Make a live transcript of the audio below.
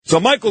So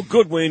Michael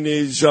Goodwin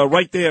is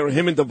right there,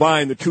 him and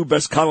Devine, the two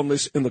best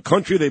columnists in the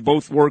country. They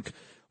both work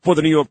for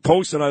the New York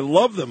Post, and I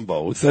love them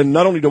both. And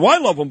not only do I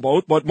love them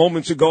both, but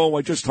moments ago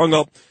I just hung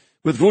up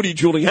with Rudy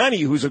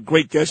Giuliani, who's a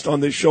great guest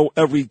on this show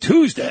every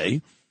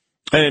Tuesday,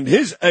 and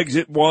his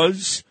exit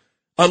was,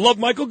 I love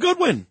Michael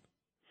Goodwin.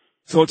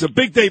 So it's a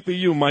big day for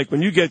you, Mike.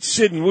 When you get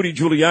Sid and Rudy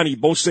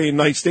Giuliani both saying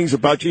nice things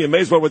about you, you may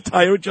as well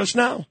retire it just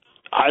now.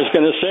 I was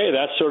going to say,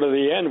 that's sort of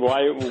the end.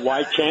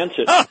 Why chance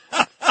it?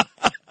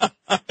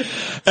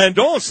 And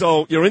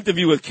also, your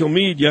interview with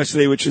Kilmeade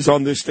yesterday, which is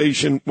on this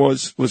station,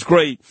 was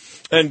great.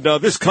 And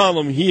this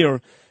column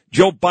here,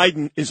 Joe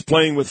Biden is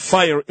playing with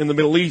fire in the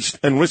Middle East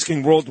and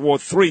risking World War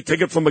III.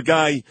 Take it from a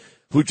guy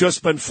who just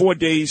spent 4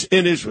 days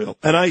in Israel.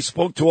 And I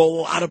spoke to a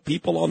lot of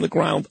people on the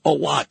ground, a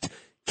lot.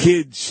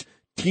 Kids,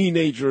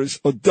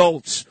 teenagers,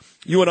 adults.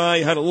 You and I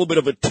had a little bit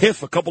of a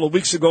tiff a couple of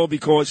weeks ago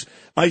because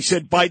I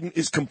said Biden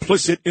is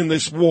complicit in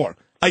this war.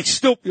 I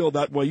still feel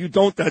that way. You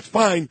don't, that's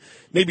fine.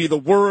 Maybe the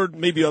word,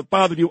 maybe it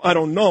bothered you, I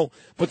don't know.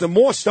 But the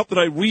more stuff that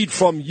I read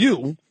from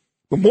you,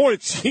 the more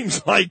it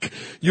seems like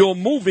you're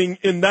moving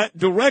in that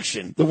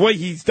direction. The way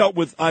he's dealt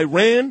with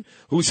Iran,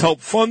 who's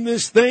helped fund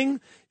this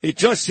thing, it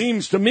just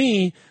seems to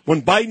me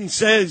when Biden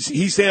says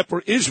he's there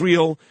for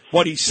Israel,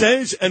 what he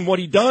says and what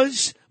he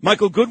does,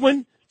 Michael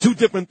Goodwin, two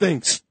different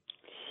things.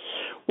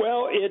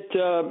 Well,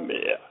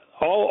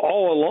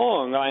 all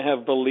along I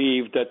have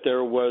believed that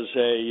there was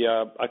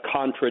a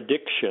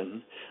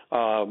contradiction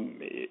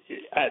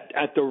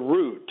at the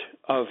root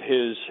of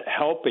his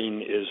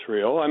helping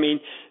Israel. I mean,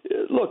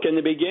 look, in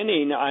the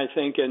beginning, I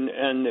think,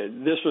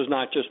 and this was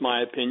not just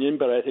my opinion,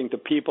 but I think the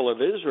people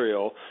of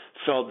Israel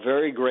felt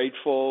very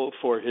grateful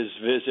for his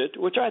visit,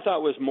 which I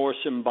thought was more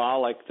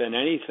symbolic than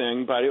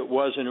anything, but it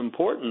was an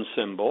important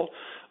symbol.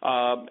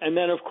 And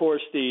then, of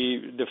course,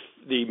 the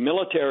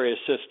military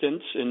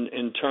assistance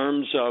in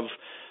terms of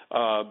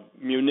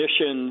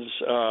munitions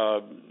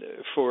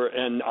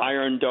and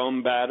Iron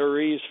Dome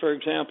batteries, for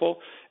example,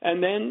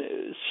 and then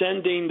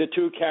sending the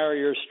two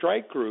carrier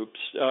strike groups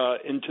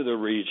into the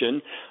region,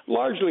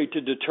 largely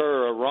to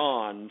deter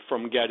Iran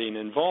from getting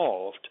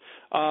involved.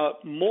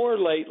 More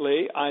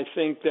lately, I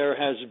think there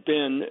has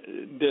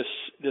been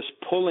this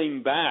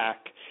pulling back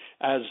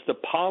as the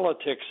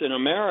politics in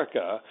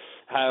America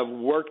have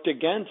worked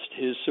against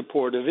his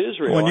support of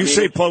Israel. When you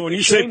say pulling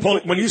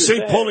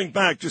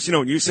back, just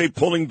when you say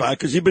pulling back,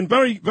 because you've been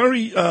very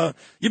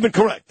you've been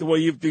correct the way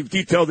you've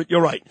detailed it.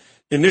 You're right.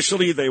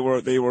 Initially, they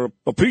were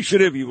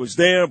appreciative. He was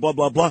there. Blah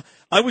blah blah.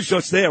 I was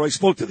just there. I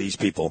spoke to these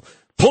people.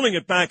 Pulling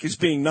it back is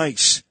being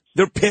nice.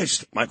 They're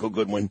pissed, Michael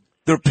Goodwin.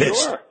 They're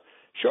pissed.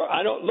 Sure.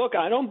 I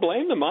don't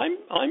blame them.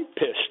 I'm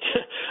pissed.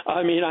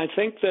 I mean, I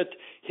think that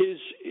his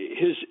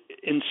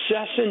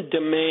incessant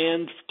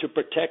demand to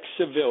protect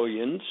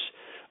civilians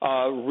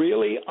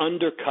really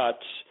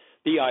undercuts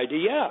the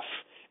IDF,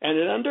 and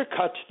it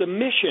undercuts the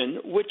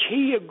mission which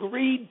he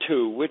agreed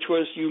to, which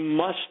was you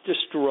must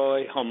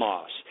destroy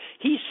Hamas.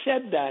 He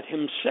said that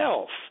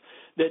himself,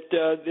 that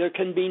there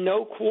can be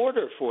no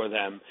quarter for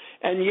them,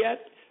 and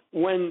yet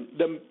when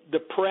the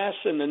press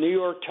and the New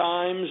York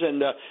Times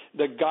and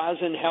the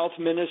Gazan Health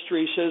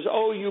Ministry says,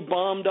 oh, you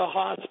bombed a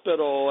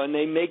hospital, and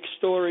they make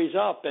stories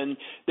up, and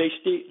they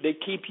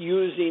keep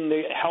using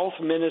the health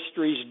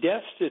ministry's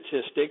death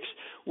statistics,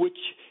 which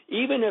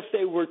even if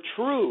they were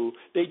true,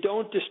 they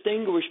don't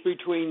distinguish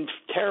between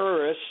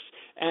terrorists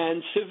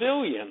and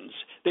civilians.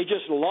 They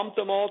just lump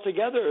them all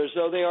together as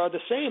though they are the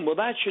same. Well,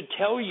 that should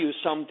tell you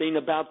something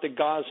about the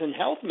Gazan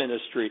Health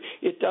Ministry.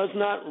 It does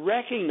not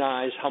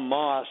recognize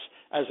Hamas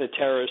as a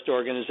terrorist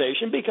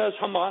organization because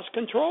Hamas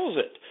controls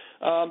it.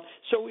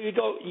 So you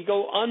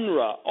go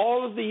UNRWA,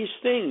 all of these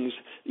things.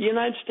 The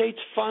United States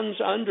funds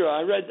UNRWA.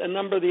 I read a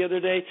number the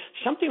other day,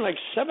 something like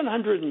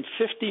 $750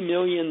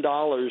 million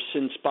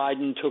since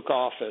Biden took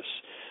office.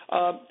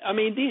 I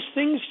mean, these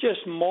things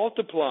just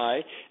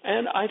multiply,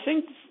 and I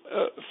think,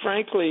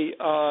 frankly,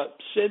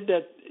 Sid,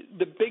 that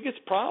the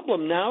biggest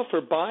problem now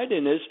for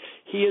Biden is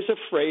he is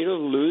afraid of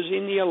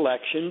losing the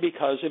election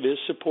because of his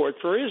support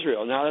for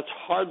Israel. Now, that's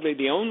hardly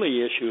the only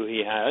issue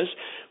he has,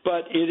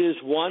 but it is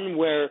one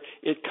where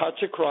it cuts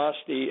across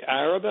the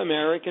Arab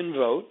American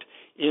vote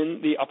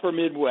in the upper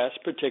Midwest,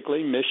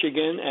 particularly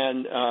Michigan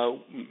and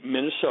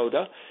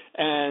Minnesota,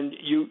 and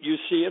you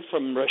see it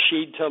from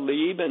Rashid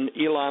Tlaib and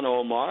Ilhan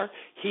Omar.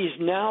 He's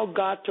now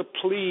got to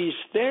please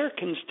their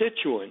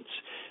constituents.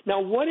 Now,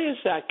 what is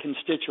that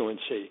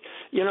constituency?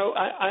 You know,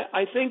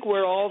 I think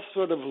we're all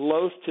sort of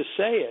loath to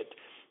say it,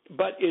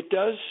 but it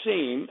does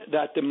seem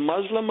that the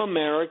Muslim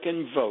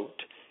American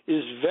vote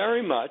is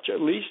very much,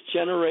 at least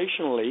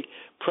generationally,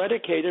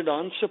 predicated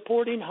on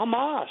supporting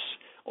Hamas,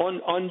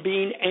 on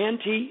being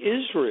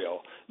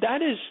anti-Israel.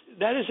 That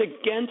is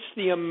against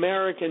the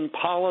American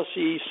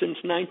policy since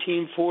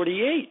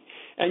 1948.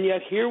 And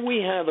yet here we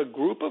have a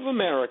group of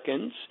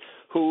Americans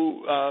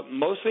who,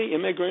 mostly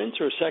immigrants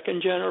or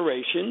second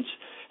generations,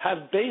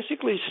 have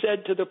basically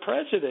said to the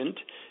president,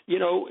 you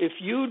know, if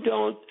you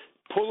don't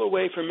pull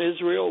away from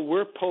Israel,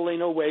 we're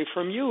pulling away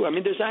from you. I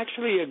mean, there's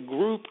actually a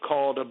group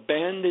called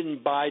Abandon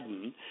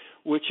Biden,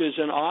 which is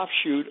an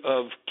offshoot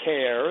of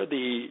CARE,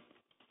 the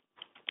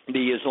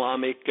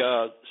Islamic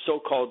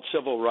so-called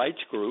civil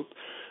rights group,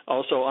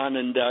 also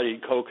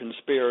unindicted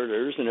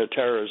co-conspirators in a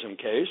terrorism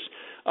case.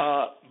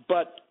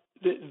 But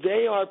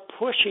they are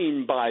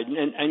pushing Biden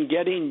and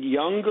getting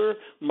younger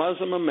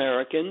Muslim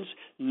Americans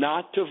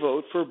not to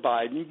vote for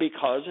Biden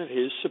because of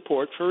his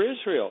support for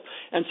Israel.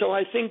 And so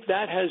I think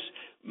that has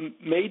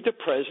made the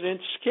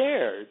president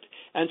scared.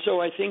 And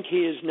so I think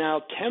he has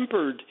now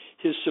tempered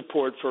his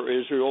support for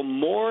Israel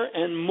more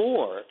and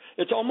more.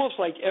 It's almost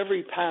like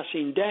every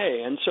passing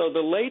day. And so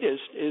the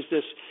latest is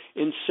this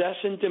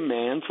incessant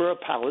demand for a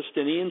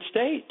Palestinian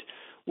state,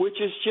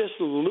 which is just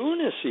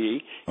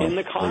lunacy in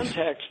the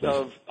context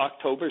of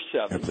October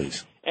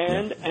 7th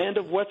and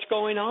of what's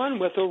going on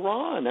with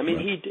Iran. I mean,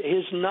 he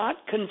is not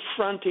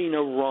confronting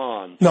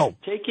Iran. No.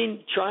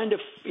 Trying to,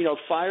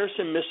 fire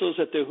some missiles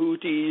at the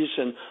Houthis,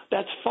 and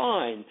that's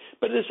fine.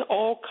 But this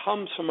all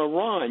comes from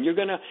Iran.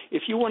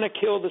 If you want to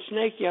kill the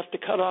snake, you have to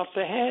cut off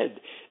the head.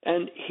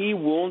 And he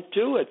won't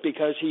do it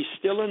because he's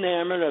still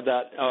enamored of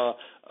that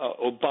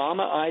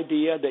Obama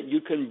idea that you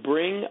can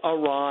bring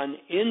Iran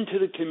into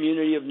the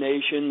community of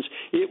nations.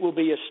 It will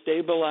be a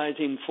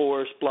stabilizing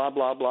force, blah,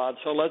 blah, blah.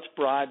 So let's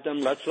bribe them.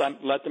 Let's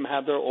let them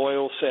have their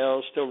oil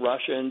sales to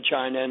Russia and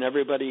China and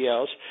everybody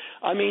else.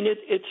 I mean,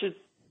 it's a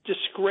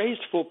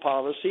disgraceful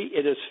policy.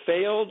 It has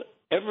failed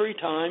every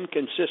time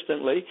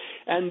consistently,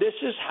 and this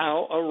is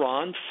how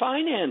Iran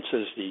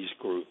finances these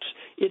groups.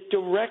 It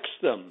directs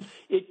them.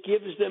 It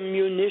gives them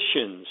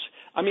munitions.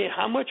 I mean,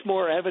 how much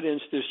more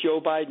evidence does Joe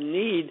Biden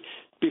need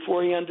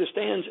before he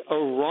understands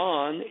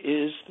Iran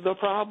is the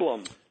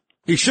problem?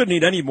 He shouldn't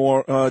need any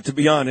more, to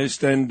be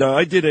honest. And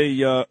I did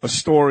a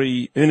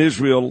story in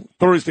Israel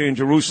Thursday in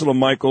Jerusalem,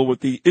 Michael, with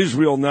the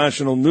Israel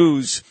National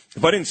News.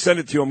 If I didn't send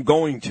it to you, I'm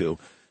going to.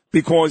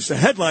 Because the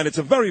headline, it's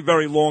a very,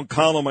 very long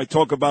column. I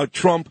talk about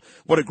Trump,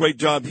 what a great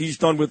job he's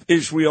done with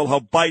Israel, how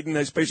Biden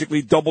has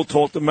basically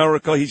double-talked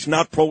America. He's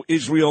not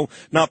pro-Israel,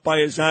 not by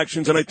his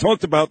actions. And I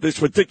talked about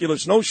this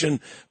ridiculous notion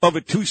of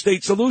a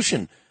two-state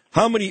solution.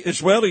 How many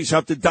Israelis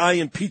have to die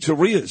in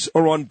pizzerias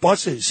or on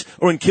buses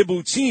or in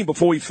kibbutzim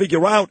before we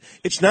figure out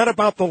it's not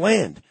about the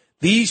land?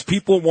 These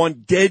people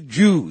want dead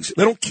Jews.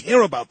 They don't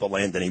care about the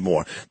land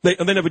anymore. They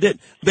never did.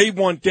 They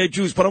want dead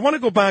Jews. But I want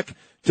to go back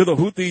to the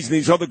Houthis and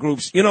these other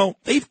groups.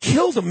 They've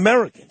killed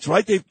Americans,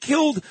 right? They've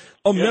killed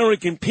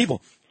American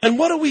people. And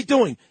what are we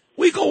doing?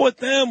 We go with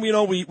them,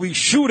 we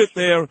shoot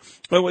at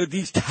with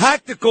these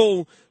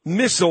tactical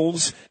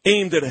missiles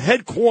aimed at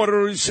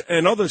headquarters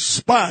and other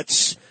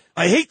spots.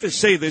 I hate to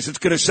say this, it's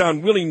going to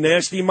sound really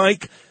nasty,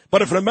 Mike,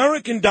 but if an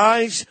American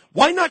dies,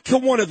 why not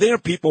kill one of their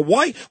people?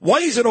 Why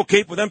is it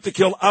okay for them to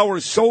kill our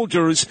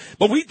soldiers,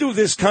 but we do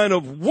this kind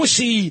of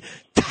wussy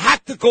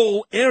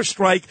tactical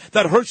airstrike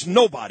that hurts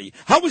nobody?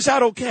 How is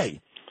that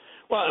okay?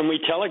 Well, and we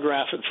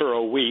telegraph it for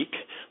a week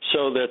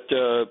so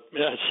that,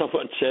 as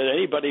someone said,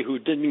 anybody who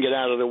didn't get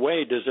out of the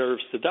way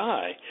deserves to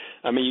die.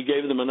 I mean, you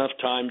gave them enough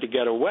time to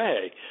get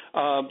away.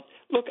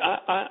 Look,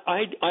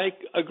 I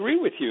agree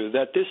with you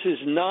that this is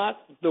not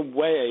the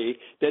way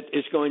that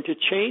is going to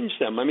change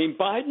them. I mean,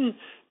 Biden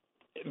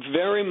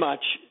very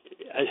much,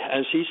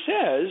 as he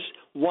says,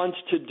 wants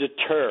to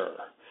deter.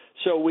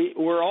 So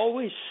we're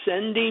always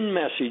sending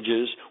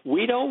messages.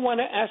 We don't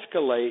want to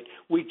escalate.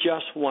 We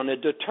just want to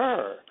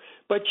deter.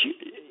 But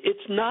it's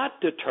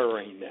not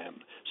deterring them.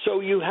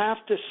 So you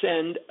have to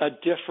send a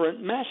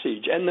different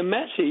message. And the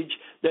message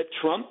that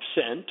Trump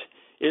sent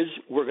is,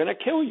 we're going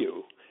to kill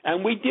you.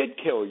 And we did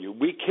kill you.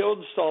 We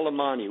killed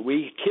Soleimani.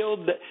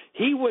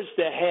 He was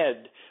the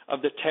head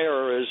of the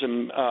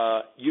terrorism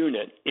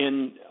unit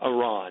in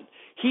Iran.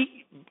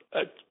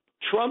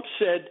 Trump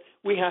said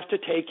we have to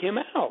take him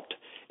out.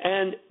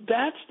 And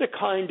that's the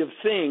kind of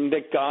thing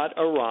that got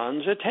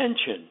Iran's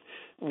attention.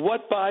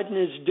 What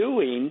Biden is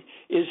doing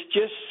is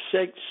just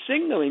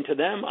signaling to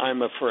them,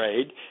 I'm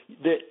afraid,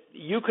 that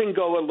you can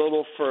go a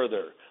little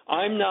further.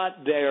 I'm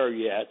not there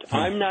yet.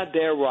 I'm not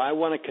there where I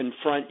want to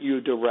confront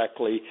you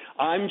directly.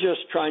 I'm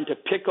just trying to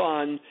pick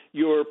on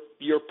your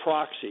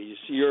proxies,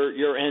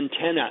 your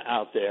antenna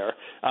out there.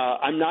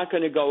 I'm not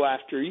going to go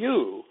after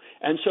you.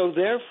 And so,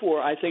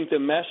 therefore, I think the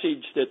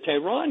message that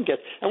Tehran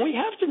gets, and we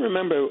have to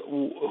remember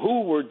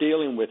who we're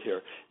dealing with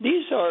here.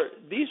 These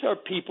are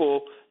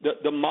people,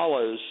 the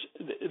mullahs.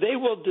 They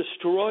will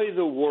destroy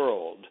the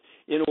world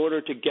in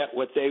order to get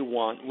what they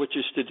want, which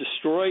is to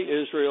destroy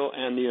Israel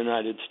and the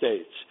United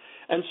States.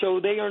 And so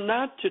they are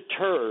not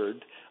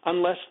deterred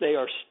unless they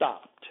are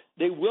stopped.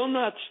 They will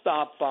not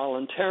stop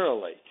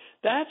voluntarily.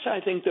 That's, I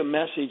think, the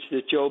message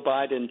that Joe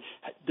Biden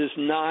does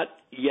not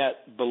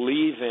yet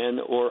believe in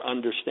or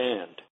understand.